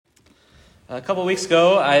A couple weeks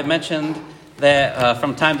ago, I mentioned that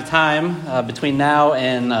from time to time, between now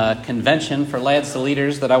and convention for Lads to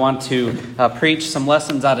Leaders, that I want to preach some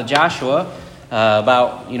lessons out of Joshua,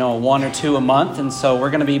 about one or two a month. And so we're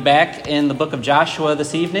going to be back in the book of Joshua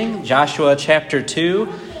this evening, Joshua chapter 2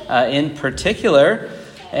 in particular.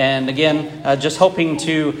 And again, just hoping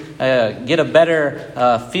to get a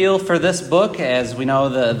better feel for this book. As we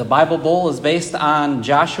know, the Bible Bowl is based on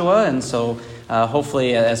Joshua, and so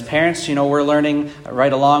hopefully, as parents, we're learning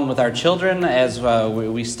right along with our children as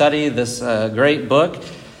we study this great book.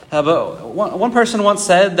 But one person once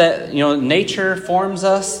said that, nature forms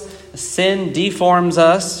us, sin deforms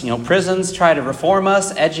us, prisons try to reform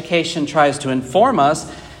us, education tries to inform us,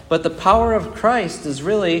 but the power of Christ is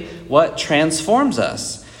really what transforms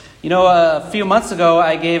us. A few months ago,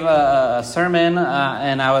 I gave a sermon,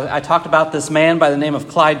 and I talked about this man by the name of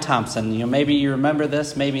Clyde Thompson. Maybe you remember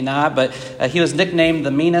this, maybe not, but he was nicknamed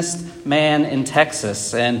the meanest man in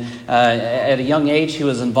Texas. And at a young age, he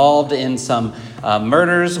was involved in some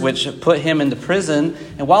murders, which put him into prison.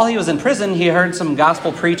 And while he was in prison, he heard some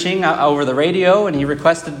gospel preaching over the radio, and he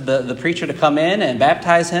requested the preacher to come in and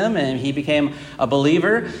baptize him, and he became a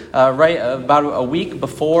believer right about a week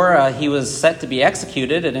before he was set to be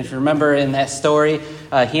executed. And if you remember in that story,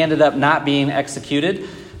 he ended up not being executed.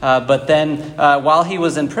 But then while he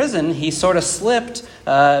was in prison, he sort of slipped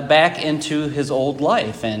back into his old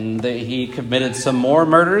life. And he committed some more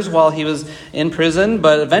murders while he was in prison.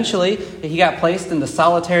 But eventually, he got placed into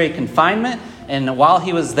solitary confinement. And while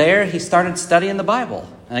he was there, he started studying the Bible.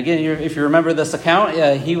 And again, if you remember this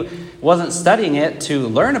account, he wasn't studying it to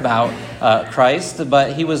learn about Christ,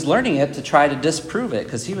 but he was learning it to try to disprove it,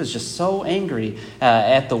 because he was just so angry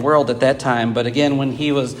at the world at that time. But again, when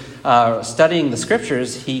he was studying the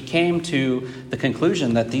scriptures, he came to the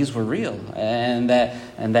conclusion that these were real, and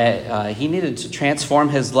that he needed to transform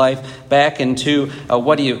his life back into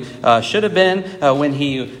what he should have been when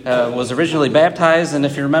he was originally baptized. And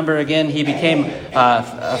if you remember, again, he became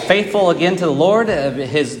faithful again to the Lord.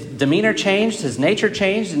 His demeanor changed, his nature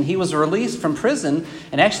changed, and he was released from prison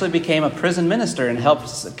and actually became a prison minister and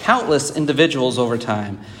helped countless individuals over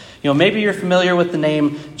time. Maybe you're familiar with the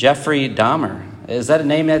name Jeffrey Dahmer. Is that a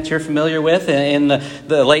name that you're familiar with? In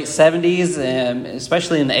the late 70s,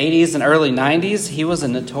 especially in the 80s and early 90s, he was a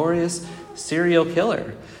notorious serial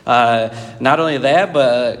killer. Not only that,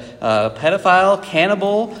 but a pedophile,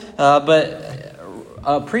 cannibal, but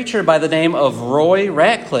a preacher by the name of Roy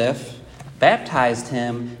Ratcliffe baptized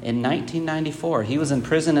him in 1994. He was in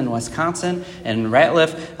prison in Wisconsin, and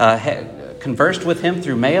Ratcliffe conversed with him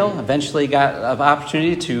through mail, eventually got an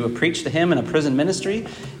opportunity to preach to him in a prison ministry,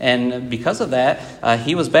 and because of that,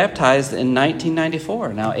 he was baptized in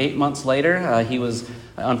 1994. Now, 8 months later, he was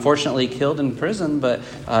unfortunately killed in prison, but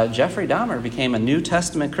Jeffrey Dahmer became a New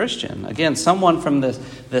Testament Christian. Again, someone from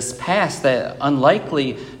this past, that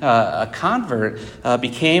unlikely a convert,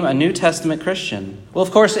 became a New Testament Christian. Well, of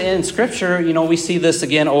course, in Scripture, we see this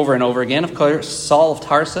again over and over again. Of course, Saul of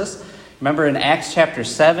Tarsus. Remember in Acts chapter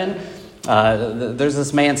 7, there's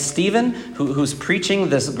this man, Stephen, who's preaching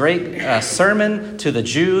this great sermon to the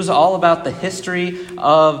Jews all about the history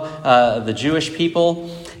of the Jewish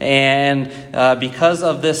people. And because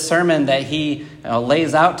of this sermon that he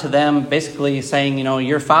lays out to them, basically saying,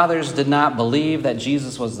 your fathers did not believe that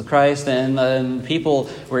Jesus was the Christ. And the people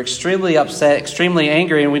were extremely upset, extremely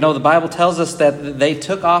angry. And we know the Bible tells us that they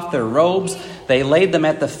took off their robes. They laid them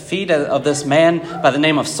at the feet of this man by the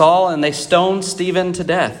name of Saul, and they stoned Stephen to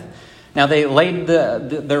death. Now, they laid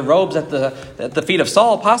their robes at the feet of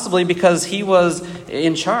Saul, possibly because he was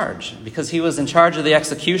in charge. Because he was in charge of the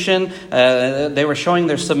execution, they were showing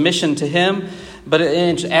their submission to him. But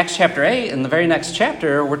in Acts chapter 8, in the very next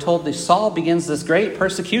chapter, we're told that Saul begins this great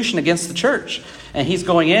persecution against the church. And he's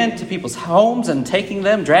going into people's homes and taking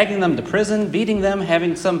them, dragging them to prison, beating them,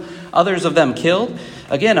 having some others of them killed.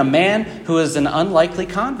 Again, a man who is an unlikely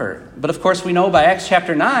convert. But of course, we know by Acts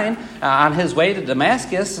chapter 9, on his way to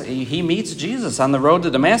Damascus, he meets Jesus on the road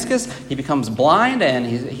to Damascus. He becomes blind, and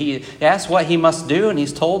he asks what he must do, and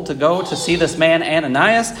he's told to go to see this man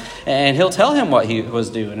Ananias, and he'll tell him what he was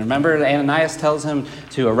doing. Remember, Ananias tells him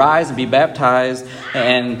to arise and be baptized,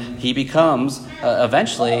 and he becomes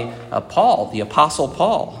eventually Paul, the Apostle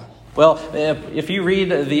Paul. Well, if you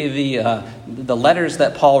read the letters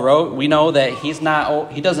that Paul wrote, we know that he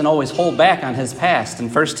doesn't always hold back on his past. In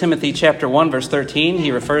 1 Timothy chapter 1, verse 13,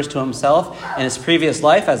 he refers to himself in his previous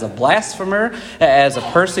life as a blasphemer, as a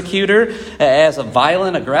persecutor, as a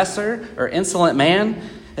violent aggressor or insolent man.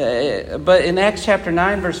 But in Acts chapter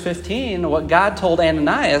 9, verse 15, what God told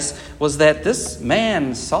Ananias was that this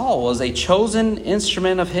man, Saul, was a chosen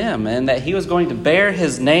instrument of him, and that he was going to bear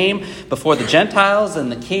his name before the Gentiles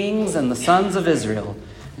and the kings and the sons of Israel.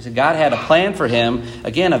 He said God had a plan for him.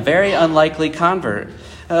 Again, a very unlikely convert.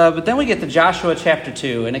 But then we get to Joshua chapter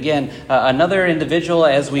 2. And again, another individual,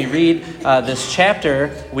 as we read this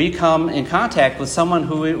chapter, we come in contact with someone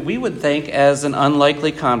who we would think as an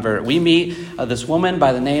unlikely convert. We meet this woman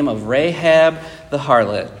by the name of Rahab the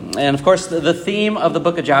harlot. And of course, the theme of the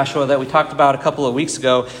book of Joshua that we talked about a couple of weeks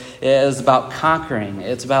ago is about conquering.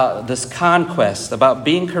 It's about this conquest, about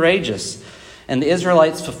being courageous. And the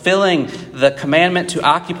Israelites fulfilling the commandment to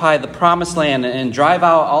occupy the promised land and drive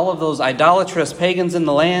out all of those idolatrous pagans in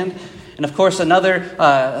the land. And of course, another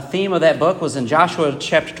theme of that book was in Joshua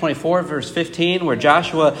chapter 24, verse 15, where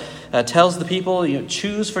Joshua tells the people,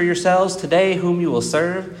 choose for yourselves today whom you will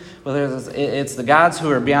serve. Whether it's the gods who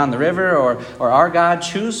are beyond the river or our God,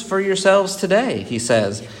 choose for yourselves today, he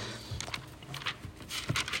says.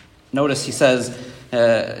 Notice he says,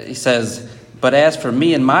 but as for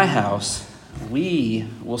me and my house, we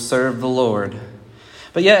will serve the Lord.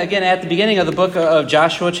 But yet again, at the beginning of the book of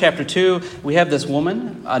Joshua chapter 2, we have this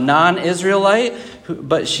woman, a non-Israelite,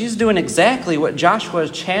 but she's doing exactly what Joshua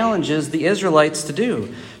challenges the Israelites to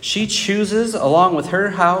do. She chooses, along with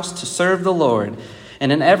her house, to serve the Lord.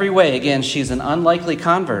 And in every way, again, she's an unlikely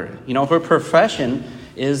convert. Her profession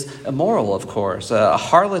is immoral, of course.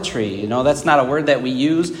 Harlotry, that's not a word that we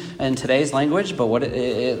use in today's language, but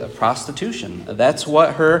prostitution. That's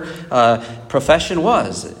what her profession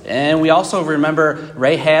was. And we also remember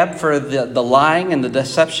Rahab for the lying and the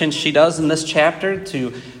deception she does in this chapter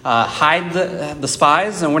to hide the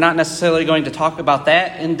spies. And we're not necessarily going to talk about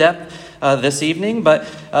that in depth this evening, but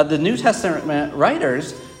the New Testament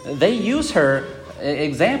writers, they use her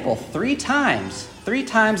example three times. 3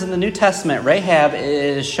 times in the New Testament, Rahab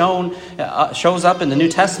shows up in the New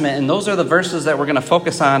Testament, and those are the verses that we're going to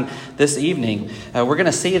focus on this evening. We're going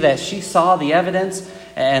to see that she saw the evidence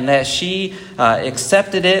and that she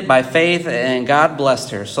accepted it by faith, and God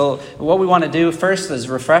blessed her. So what we want to do first is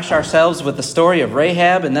refresh ourselves with the story of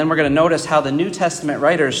Rahab, and then we're going to notice how the New Testament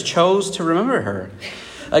writers chose to remember her.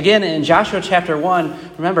 Again, in Joshua chapter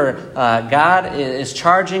 1, remember, God is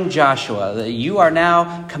charging Joshua that you are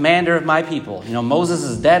now commander of my people. Moses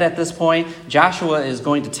is dead at this point. Joshua is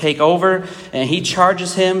going to take over, and he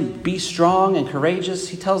charges him, be strong and courageous.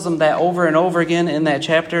 He tells him that over and over again in that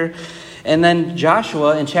chapter. And then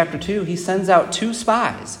Joshua, in chapter 2, he sends out 2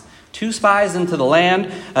 spies. 2 spies into the land,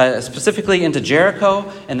 specifically into Jericho,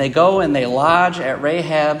 and they go and they lodge at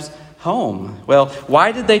Rahab's home. Well,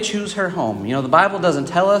 why did they choose her home? The Bible doesn't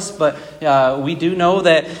tell us, but we do know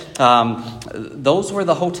that those were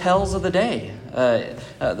the hotels of the day.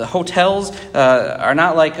 The hotels are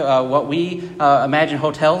not like what we imagine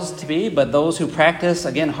hotels to be, but those who practice,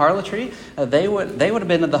 again, harlotry, they would have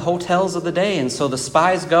been at the hotels of the day. And so the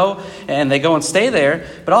spies go and they go and stay there.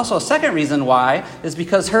 But also a second reason why is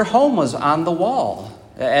because her home was on the wall,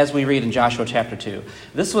 as we read in Joshua chapter 2.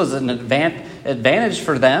 This was an advantage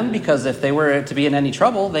for them because if they were to be in any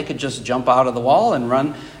trouble, they could just jump out of the wall and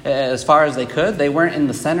run as far as they could. They weren't in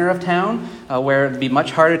the center of town where it would be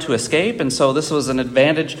much harder to escape, and so this was an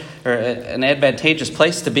advantage or an advantageous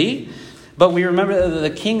place to be. But we remember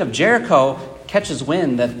the king of Jericho catches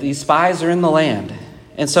wind that these spies are in the land,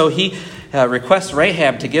 and so he requests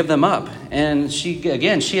Rahab to give them up. And she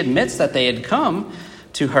admits that they had come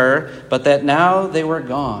to her, but that now they were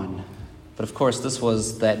gone. But of course, this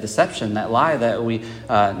was that deception, that lie that we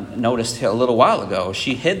noticed a little while ago.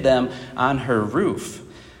 She hid them on her roof.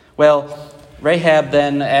 Well, Rahab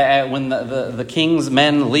then, when the king's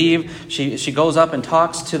men leave, she goes up and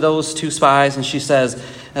talks to those 2 spies, and she says,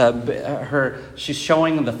 she's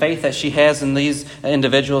showing the faith that she has in these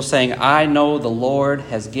individuals, saying, I know the Lord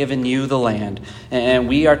has given you the land, and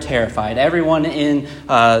we are terrified. Everyone in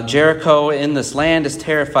Jericho in this land is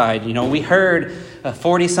terrified. We heard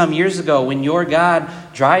 40-some years ago when your God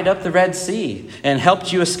dried up the Red Sea and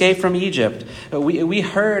helped you escape from Egypt. We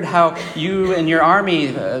heard how you and your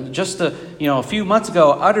army just a few months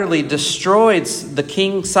ago utterly destroyed the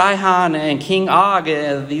King Sihon and King Og,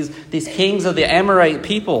 these kings of the Amorite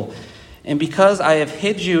people. And because I have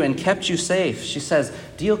hid you and kept you safe, she says,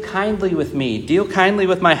 deal kindly with me, deal kindly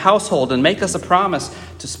with my household, and make us a promise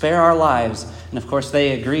to spare our lives. And of course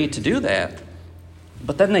they agreed to do that.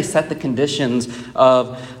 But then they set the conditions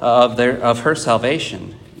of her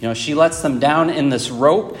salvation. She lets them down in this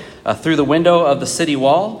rope through the window of the city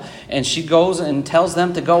wall, and she goes and tells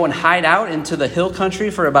them to go and hide out into the hill country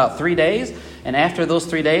for about 3 days. And after those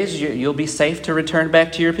 3 days, you'll be safe to return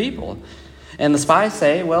back to your people. And the spies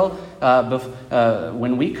say, well,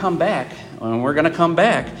 when we come back, when we're going to come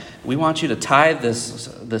back, we want you to tie this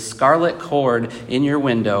scarlet cord in your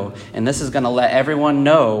window, and this is going to let everyone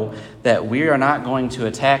know that we are not going to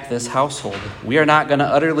attack this household. We are not going to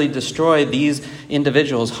utterly destroy these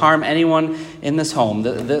individuals, harm anyone in this home.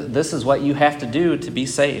 This is what you have to do to be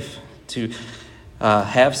safe, to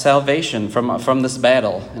have salvation from this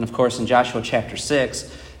battle. And of course, in Joshua chapter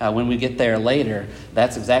 6, when we get there later,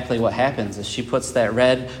 that's exactly what happens. Is she puts that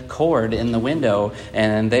red cord in the window,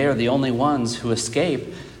 and they are the only ones who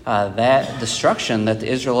escape that destruction that the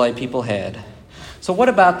Israelite people had. So what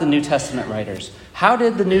about the New Testament writers? How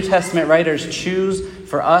did the New Testament writers choose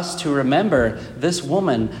for us to remember this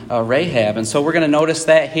woman, Rahab? And so we're going to notice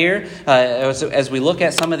that here as we look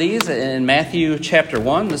at some of these in Matthew chapter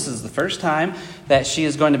 1. This is the first time that she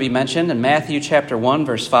is going to be mentioned in Matthew chapter 1,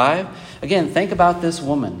 verse 5. Again, think about this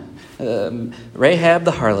woman. Rahab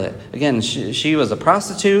the harlot. Again, she was a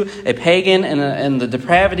prostitute, a pagan, and the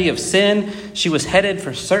depravity of sin. She was headed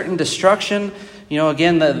for certain destruction.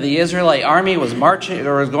 Again, the Israelite army was marching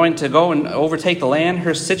or was going to go and overtake the land.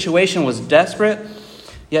 Her situation was desperate.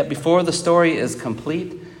 Yet before the story is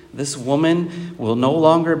complete, this woman will no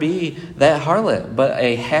longer be that harlot, but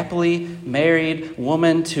a happily married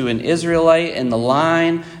woman to an Israelite in the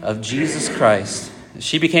line of Jesus Christ.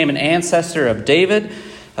 She became an ancestor of David,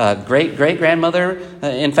 great-great-grandmother,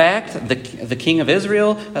 in fact, the king of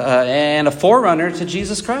Israel, and a forerunner to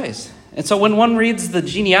Jesus Christ. And so when one reads the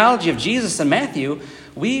genealogy of Jesus in Matthew,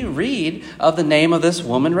 we read of the name of this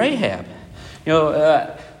woman, Rahab.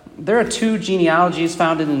 There are two genealogies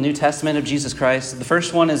found in the New Testament of Jesus Christ. The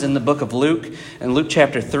first one is in the book of Luke, in Luke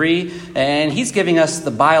chapter 3, and he's giving us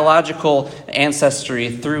the biological ancestry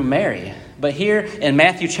through Mary. But here in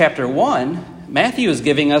Matthew chapter 1, Matthew is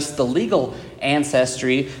giving us the legal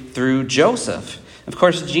ancestry through Joseph. Of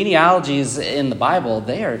course, genealogies in the Bible,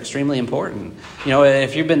 they are extremely important.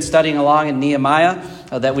 If you've been studying along in Nehemiah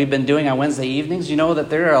that we've been doing on Wednesday evenings, you know that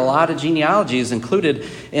there are a lot of genealogies included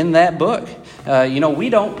in that book. We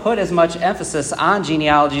don't put as much emphasis on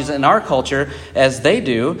genealogies in our culture as they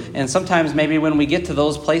do. And sometimes maybe when we get to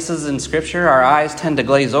those places in Scripture, our eyes tend to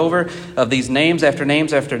glaze over of these names after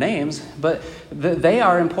names after names. But they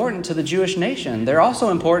are important to the Jewish nation. They're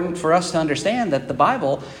also important for us to understand that the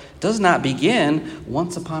Bible does not begin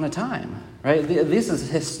once upon a time, right? This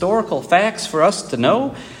is historical facts for us to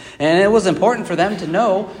know. And it was important for them to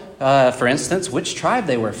know, for instance, which tribe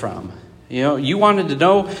they were from. You wanted to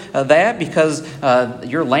know that because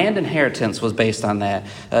your land inheritance was based on that.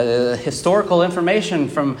 Historical information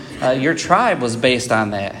from your tribe was based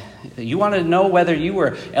on that. You wanted to know whether you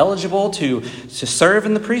were eligible to serve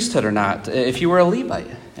in the priesthood or not, if you were a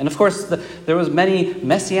Levite. And of course, there was many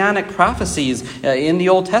messianic prophecies in the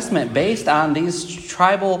Old Testament based on these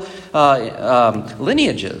tribal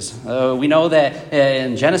lineages. We know that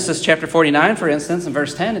in Genesis chapter 49, for instance, in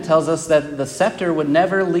verse 10, it tells us that the scepter would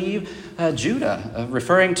never leave Judah,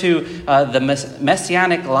 referring to the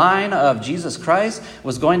messianic line of Jesus Christ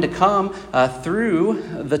was going to come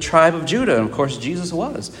through the tribe of Judah. And of course, Jesus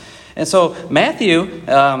was. And so Matthew,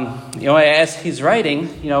 as he's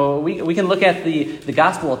writing, we can look at the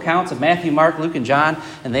gospel accounts of Matthew, Mark, Luke, and John,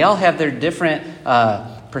 and they all have their different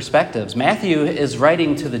perspectives. Matthew is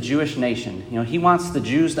writing to the Jewish nation. He wants the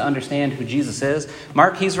Jews to understand who Jesus is.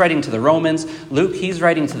 Mark, he's writing to the Romans. Luke, he's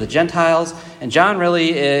writing to the Gentiles. And John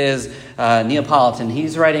really is Neapolitan.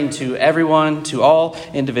 He's writing to everyone, to all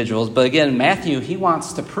individuals. But again, Matthew, he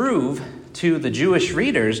wants to prove to the Jewish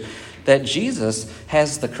readers that Jesus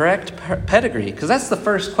has the correct pedigree. Because that's the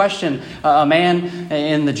first question a man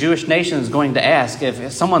in the Jewish nation is going to ask.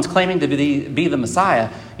 If someone's claiming to be the Messiah,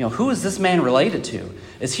 who is this man related to?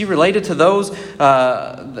 Is he related to those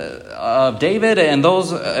of David and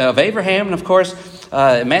those of Abraham? And of course,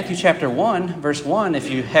 Matthew chapter 1, verse 1, if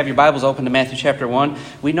you have your Bibles open to Matthew chapter 1,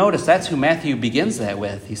 we notice that's who Matthew begins that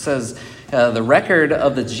with. He says, the record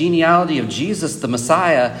of the genealogy of Jesus, the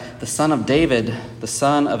Messiah, the son of David, the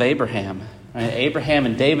son of Abraham. Right? Abraham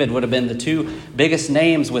and David would have been the two biggest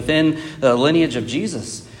names within the lineage of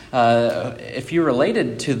Jesus. If you're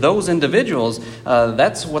related to those individuals,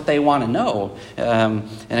 that's what they want to know. And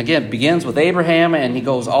again, it begins with Abraham, and he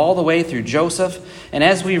goes all the way through Joseph. And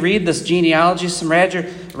as we read this genealogy, some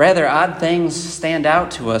rather odd things stand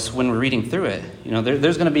out to us when we're reading through it.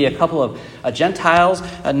 There's going to be a couple of Gentiles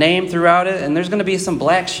named throughout it, and there's going to be some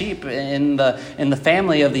black sheep in the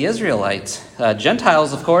family of the Israelites.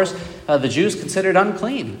 Gentiles, of course, the Jews considered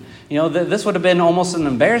unclean. This would have been almost an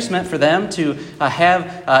embarrassment for them to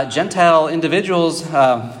have Gentile individuals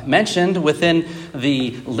mentioned within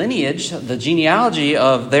the lineage, the genealogy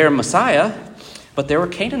of their Messiah. But there were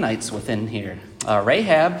Canaanites within here.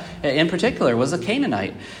 Rahab, in particular, was a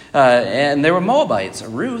Canaanite. And there were Moabites.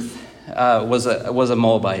 Ruth was a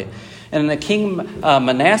Moabite. And the king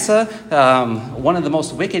Manasseh, one of the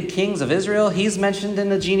most wicked kings of Israel, he's mentioned in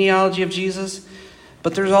the genealogy of Jesus.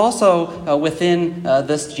 But there's also within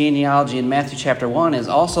this genealogy in Matthew chapter 1 is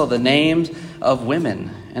also the names of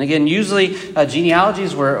women. And again, usually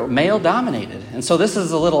genealogies were male-dominated. And so this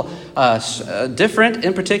is a little different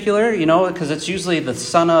in particular, because it's usually the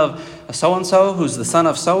son of so-and-so, who's the son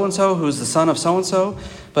of so-and-so, who's the son of so-and-so.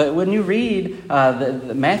 But when you read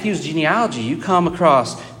Matthew's genealogy, you come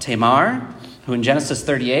across Tamar, who in Genesis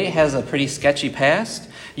 38 has a pretty sketchy past.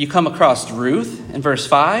 You come across Ruth in verse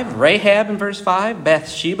 5, Rahab in verse 5,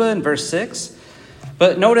 Bathsheba in verse 6.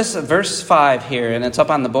 But notice verse 5 here, and it's up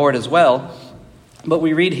on the board as well. But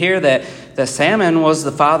we read here that Salmon was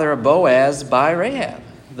the father of Boaz by Rahab.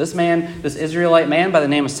 This Israelite man by the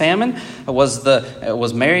name of Salmon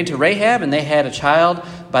was married to Rahab, and they had a child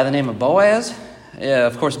by the name of Boaz.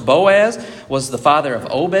 Of course, Boaz was the father of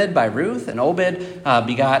Obed by Ruth, and Obed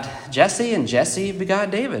begot Jesse, and Jesse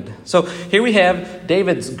begot David. So here we have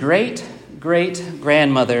David's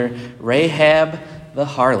great-great-grandmother, Rahab the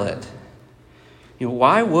harlot.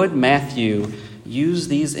 Why would Matthew use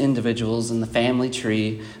these individuals in the family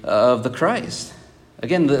tree of the Christ?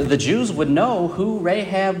 Again, the Jews would know who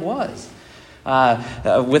Rahab was.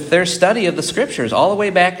 With their study of the scriptures, all the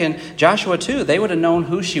way back in Joshua 2, they would have known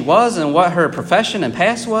who she was and what her profession and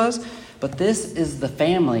past was. But this is the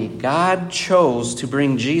family God chose to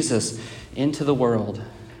bring Jesus into the world.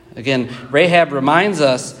 Again, Rahab reminds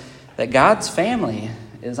us that God's family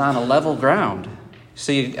is on a level ground.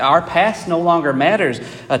 See, our past no longer matters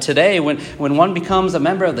today. When one becomes a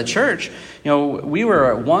member of the church, we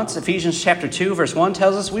were once, Ephesians chapter 2, verse 1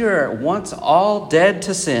 tells us, we were once all dead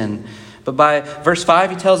to sin. But by verse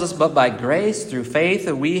 5, he tells us, but by grace through faith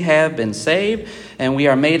we have been saved, and we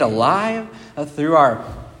are made alive through our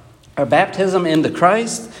baptism into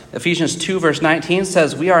Christ. Ephesians 2, verse 19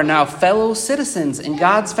 says, we are now fellow citizens in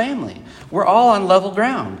God's family. We're all on level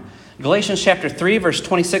ground. Galatians chapter 3, verse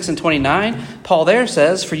 26 and 29, Paul there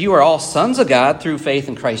says, for you are all sons of God through faith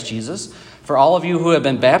in Christ Jesus. For all of you who have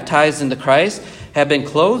been baptized into Christ have been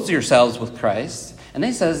clothed yourselves with Christ. And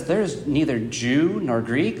he says, there is neither Jew nor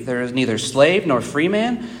Greek, there is neither slave nor free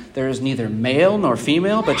man, there is neither male nor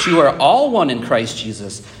female, but you are all one in Christ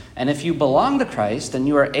Jesus. And if you belong to Christ, then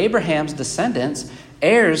you are Abraham's descendants,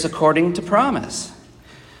 heirs according to promise.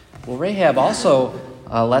 Well, Rahab also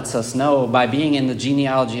lets us know by being in the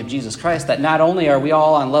genealogy of Jesus Christ that not only are we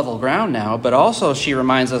all on level ground now, but also she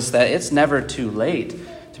reminds us that it's never too late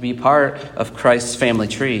to be part of Christ's family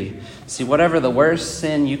tree. See, whatever the worst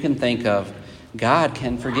sin you can think of, God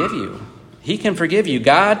can forgive you. He can forgive you.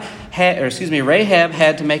 Rahab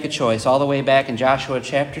had to make a choice all the way back in Joshua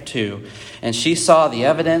chapter 2. And she saw the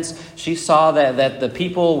evidence. She saw that the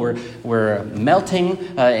people were melting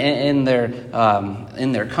in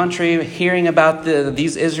their country, hearing about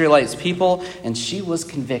these Israelites people, and she was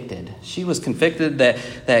convicted. She was convicted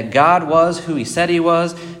that God was who he said he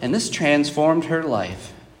was, and this transformed her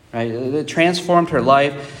life. Right? It transformed her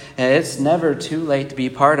life. It's never too late to be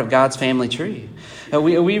part of God's family tree.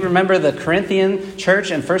 We remember the Corinthian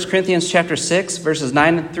church in 1 Corinthians chapter 6, verses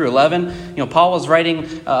 9 through 11. Paul was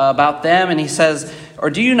writing about them, and he says, or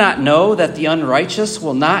do you not know that the unrighteous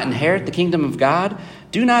will not inherit the kingdom of God?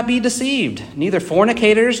 Do not be deceived. Neither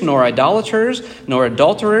fornicators, nor idolaters, nor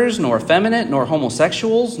adulterers, nor effeminate, nor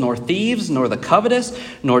homosexuals, nor thieves, nor the covetous,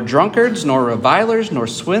 nor drunkards, nor revilers, nor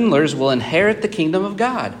swindlers will inherit the kingdom of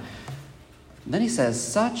God. And then he says,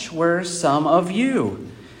 such were some of you.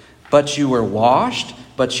 But you were washed,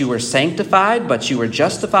 but you were sanctified, but you were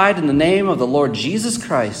justified in the name of the Lord Jesus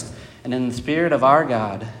Christ and in the Spirit of our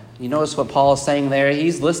God. You notice what Paul is saying there?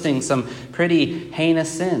 He's listing some pretty heinous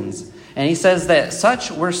sins. And he says that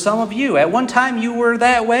such were some of you. At one time you were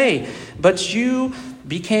that way, but you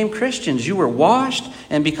became Christians. You were washed,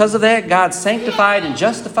 and because of that, God sanctified and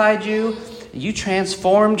justified you. You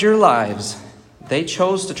transformed your lives. They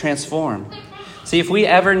chose to transform. See, if we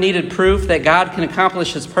ever needed proof that God can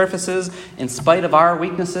accomplish his purposes in spite of our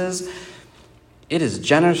weaknesses, it is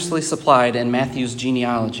generously supplied in Matthew's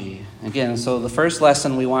genealogy. Again, so the first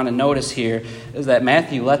lesson we want to notice here is that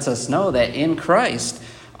Matthew lets us know that in Christ,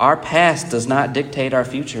 our past does not dictate our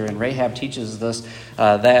future. And Rahab teaches us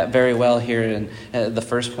that very well here in the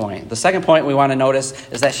first point. The second point we want to notice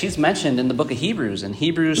is that she's mentioned in the book of Hebrews, in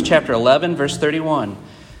Hebrews chapter 11, verse 31.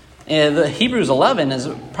 The Hebrews 11 is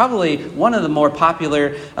probably one of the more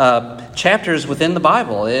popular chapters within the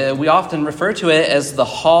Bible. We often refer to it as the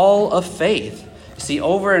Hall of Faith. See,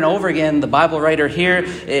 over and over again, the Bible writer here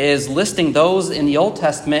is listing those in the Old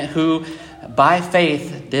Testament who, by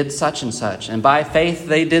faith, did such and such. And by faith,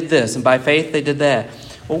 they did this. And by faith, they did that.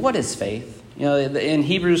 Well, what is faith? In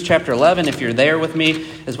Hebrews chapter 11, if you're there with me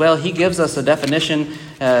as well, he gives us a definition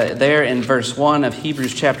there in verse 1 of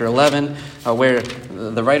Hebrews chapter 11, where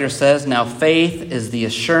the writer says, "Now faith is the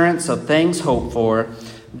assurance of things hoped for,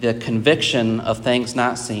 the conviction of things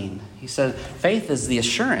not seen." He said, faith is the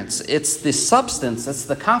assurance. It's the substance. It's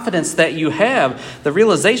the confidence that you have, the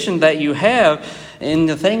realization that you have in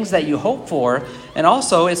the things that you hope for. And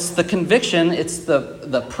also, it's the conviction. It's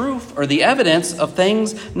the proof or the evidence of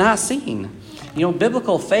things not seen.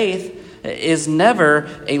 Biblical faith is never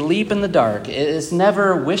a leap in the dark. It's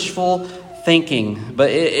never wishful thinking, but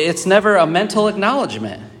it's never a mental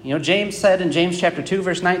acknowledgement. James said in James chapter 2,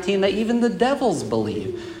 verse 19, that even the devils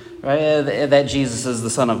believe. Right, that Jesus is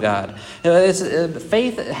the Son of God.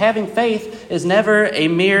 Having faith is never a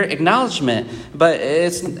mere acknowledgement, but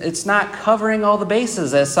it's not covering all the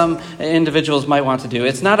bases as some individuals might want to do.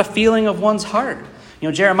 It's not a feeling of one's heart.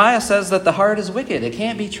 Jeremiah says that the heart is wicked; it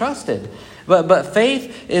can't be trusted. But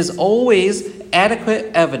faith is always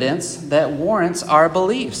adequate evidence that warrants our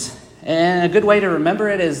beliefs. And a good way to remember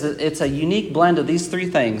it is that it's a unique blend of these three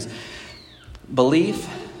things: belief,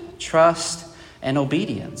 trust, and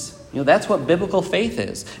obedience. That's what biblical faith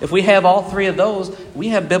is. If we have all three of those, we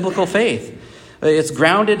have biblical faith. It's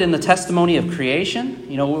grounded in the testimony of creation.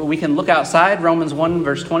 We can look outside. Romans 1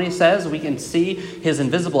 verse 20 says we can see his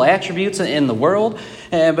invisible attributes in the world,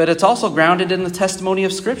 but it's also grounded in the testimony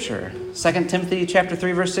of Scripture. 2 Timothy chapter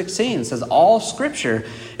 3 verse 16 says all Scripture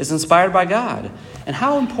is inspired by God. And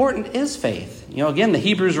how important is faith? Again, the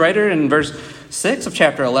Hebrews writer in verse 6 of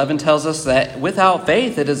chapter 11 tells us that without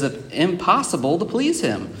faith it is impossible to please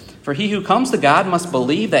him. For he who comes to God must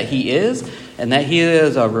believe that he is, and that he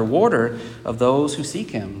is a rewarder of those who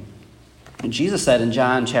seek him. And Jesus said in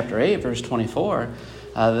John chapter 8, verse 24,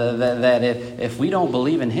 that if we don't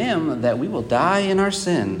believe in him, that we will die in our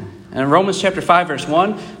sin. And in Romans chapter 5, verse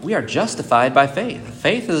 1, we are justified by faith.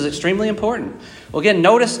 Faith is extremely important. Well, again,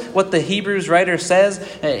 notice what the Hebrews writer says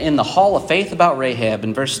in the Hall of Faith about Rahab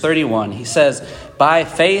in verse 31. He says, "By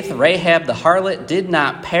faith Rahab the harlot did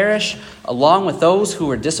not perish along with those who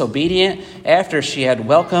were disobedient after she had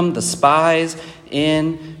welcomed the spies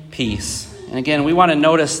in peace." And again, we want to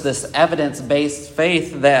notice this evidence-based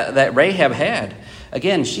faith that Rahab had.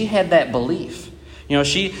 Again, she had that belief.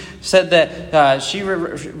 She said that she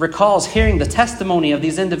recalls hearing the testimony of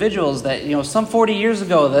these individuals that, some 40 years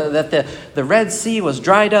ago, that the Red Sea was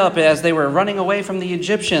dried up as they were running away from the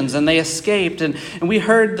Egyptians and they escaped. And we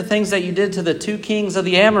heard the things that you did to the two kings of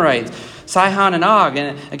the Amorites, Sihon and Og.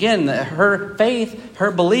 And again, her faith,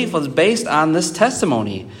 her belief was based on this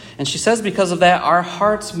testimony. And she says because of that, our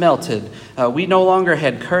hearts melted. We no longer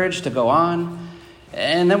had courage to go on.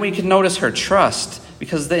 And then we can notice her trust.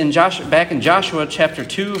 Because back in Joshua chapter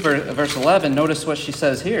 2, verse 11, notice what she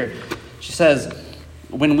says here. She says,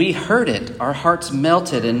 "When we heard it, our hearts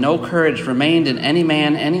melted, and no courage remained in any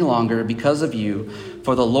man any longer because of you.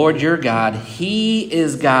 For the Lord your God, he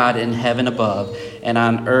is God in heaven above and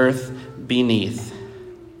on earth beneath."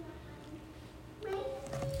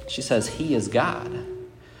 She says, he is God.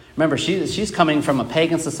 Remember, she's coming from a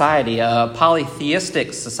pagan society, a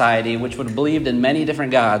polytheistic society, which would have believed in many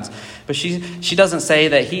different gods. But she doesn't say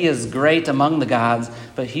that he is great among the gods,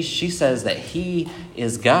 but she says that he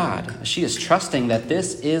is God. She is trusting that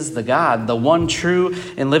this is the God, the one true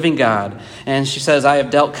and living God. And she says, "I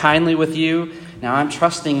have dealt kindly with you. Now I'm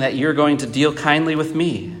trusting that you're going to deal kindly with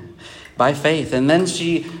me." By faith. And then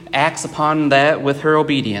she acts upon that with her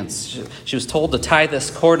obedience. She was told to tie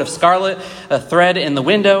this cord of scarlet thread in the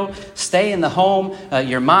window, stay in the home.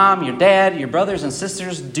 Your mom, your dad, your brothers and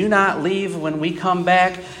sisters do not leave when we come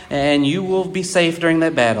back, and you will be safe during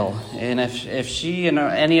that battle. And if she and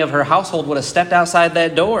any of her household would have stepped outside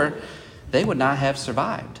that door, they would not have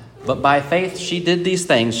survived. But by faith, she did these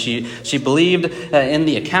things. She believed in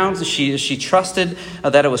the accounts. She trusted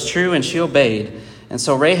that it was true, and she obeyed. And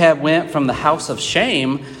so Rahab went from the house of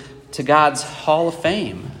shame to God's hall of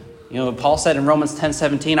fame. Paul said in Romans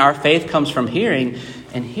 10:17, our faith comes from hearing,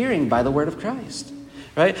 and hearing by the word of Christ.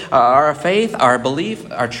 Right? Our faith, our belief,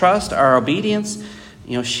 our trust, our obedience.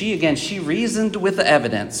 She reasoned with the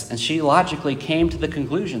evidence, and she logically came to the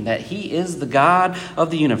conclusion that he is the God of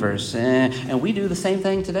the universe. And we do the same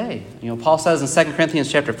thing today. Paul says in 2 Corinthians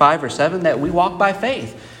chapter 5, verse 7, that we walk by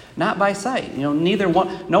faith, not by sight.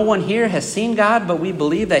 No one here has seen God, but we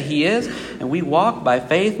believe that he is, and we walk by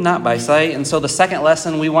faith, not by sight. And so the second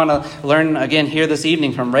lesson we want to learn again here this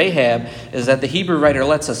evening from Rahab is that the Hebrew writer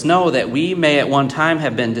lets us know that we may at one time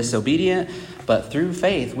have been disobedient, but through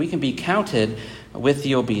faith we can be counted with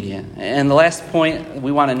the obedient. And the last point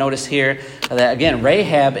we want to notice here, that again,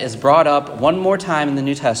 Rahab is brought up one more time in the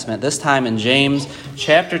New Testament, this time in James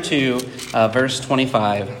chapter 2, verse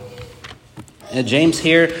 25. And James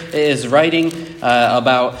here is writing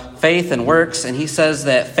about faith and works, and he says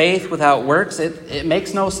that faith without works, it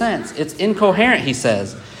makes no sense. It's incoherent, he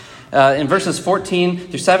says. In verses 14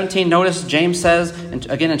 through 17, notice James says,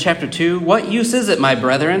 again in chapter 2, "What use is it, my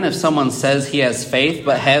brethren, if someone says he has faith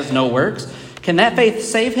but has no works? Can that faith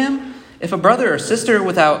save him? If a brother or sister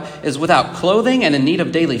is without clothing and in need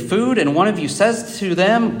of daily food, and one of you says to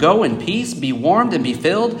them, 'Go in peace, be warmed and be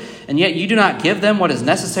filled,' and yet you do not give them what is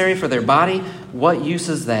necessary for their body, what use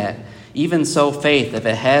is that? Even so, faith, if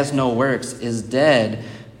it has no works, is dead,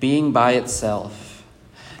 being by itself."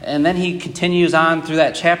 And then he continues on through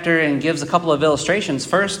that chapter and gives a couple of illustrations,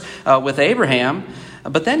 first with Abraham,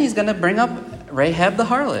 but then he's going to bring up Rahab the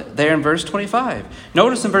harlot there in verse 25.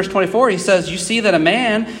 Notice in verse 24, he says, "You see that a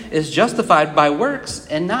man is justified by works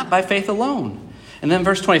and not by faith alone." And then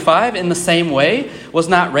verse 25, "In the same way, was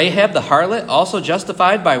not Rahab the harlot also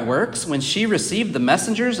justified by works when she received the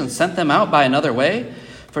messengers and sent them out by another way?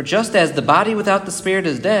 For just as the body without the spirit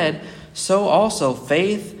is dead, so also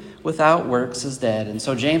faith without works is dead." And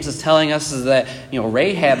so James is telling us is that,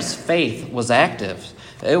 Rahab's faith was active.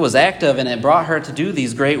 It was active, and it brought her to do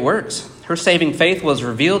these great works. Her saving faith was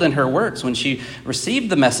revealed in her works when she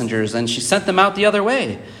received the messengers and she sent them out the other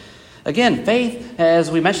way. Again, faith,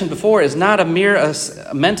 as we mentioned before, is not a mere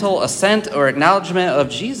mental assent or acknowledgement of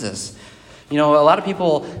Jesus. A lot of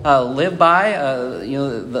people live by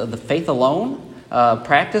the faith alone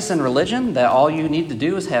practice in religion, that all you need to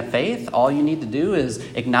do is have faith. All you need to do is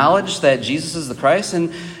acknowledge that Jesus is the Christ,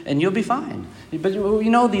 and you'll be fine. But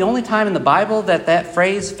the only time in the Bible that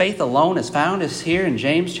phrase faith alone is found is here in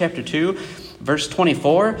James chapter 2, verse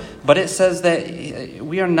 24. But it says that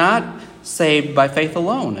we are not saved by faith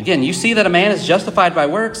alone. Again, you see that a man is justified by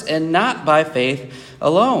works and not by faith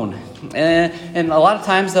alone. And a lot of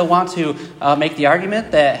times they'll want to make the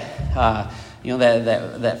argument that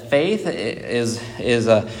that faith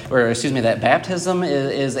that baptism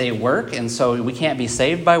is a work, and so we can't be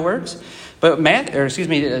saved by works. But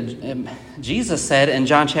Jesus said in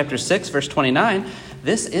John chapter 6, verse 29,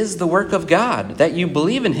 "This is the work of God, that you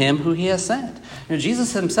believe in him who he has sent."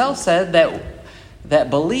 Jesus himself said that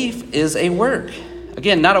belief is a work.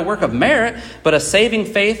 Again, not a work of merit, but a saving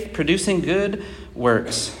faith producing good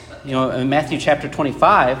works. In Matthew chapter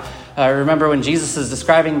 25, remember when Jesus is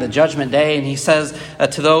describing the judgment day, and he says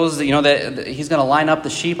to those, that he's going to line up the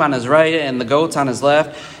sheep on his right and the goats on his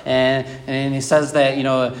left, and he says that,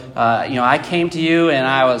 I came to you and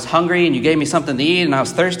I was hungry and you gave me something to eat, and I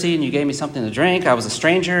was thirsty and you gave me something to drink. I was a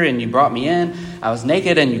stranger and you brought me in. I was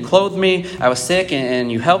naked and you clothed me. I was sick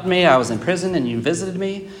and you helped me. I was in prison and you visited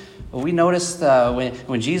me. Well, we noticed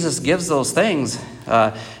when Jesus gives those things,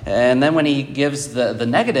 and then when he gives the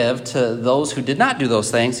negative to those who did not do those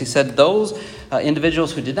things, he said those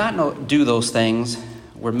individuals who did not do those things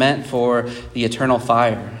were meant for the eternal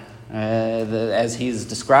fire, as he's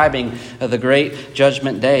describing the great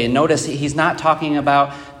judgment day. And notice he's not talking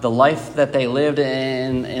about the life that they lived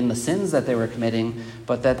in the sins that they were committing,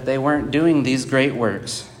 but that they weren't doing these great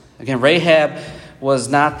works. Again, Rahab was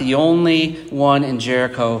not the only one in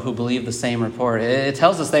Jericho who believed the same report. It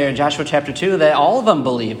tells us there in Joshua chapter 2 that all of them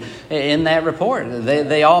believed in that report.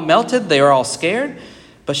 They all melted. They were all scared.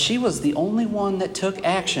 But she was the only one that took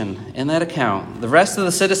action in that account. The rest of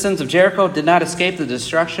the citizens of Jericho did not escape the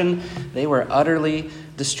destruction. They were utterly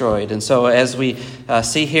destroyed. And so as we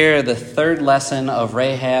see here, the third lesson of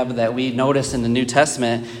Rahab that we notice in the New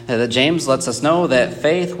Testament, that James lets us know that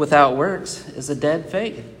faith without works is a dead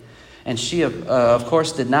faith. And she, of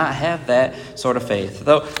course, did not have that sort of faith.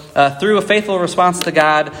 Though through a faithful response to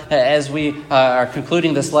God, as we are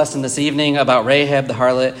concluding this lesson this evening about Rahab the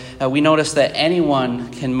harlot, we notice that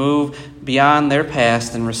anyone can move beyond their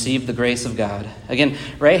past and receive the grace of God. Again,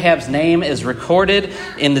 Rahab's name is recorded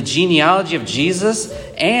in the genealogy of Jesus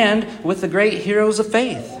and with the great heroes of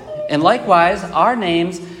faith. And likewise, our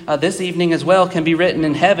names this evening as well can be written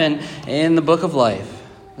in heaven in the book of life.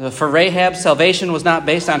 For Rahab, salvation was not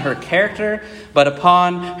based on her character, but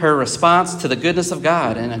upon her response to the goodness of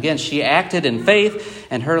God. And again, she acted in faith,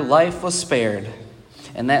 and her life was spared.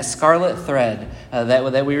 And that scarlet thread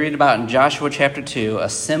that we read about in Joshua chapter 2, a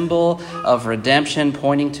symbol of redemption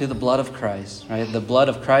pointing to the blood of Christ, right? The blood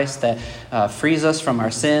of Christ that frees us from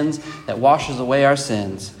our sins, that washes away our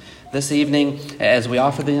sins. This evening, as we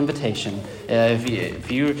offer the invitation,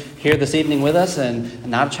 If you're here this evening with us and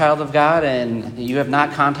not a child of God and you have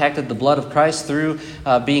not contacted the blood of Christ through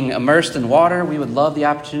being immersed in water, we would love the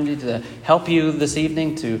opportunity to help you this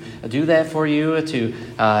evening, to do that for you, to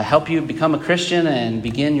help you become a Christian and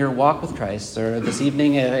begin your walk with Christ. Or this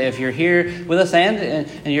evening, if you're here with us and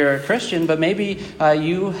you're a Christian, but maybe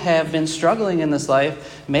you have been struggling in this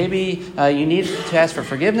life, maybe you need to ask for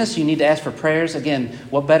forgiveness, you need to ask for prayers. Again,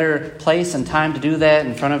 what better place and time to do that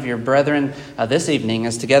in front of your brethren this evening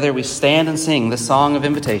as together we stand and sing the song of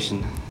invitation.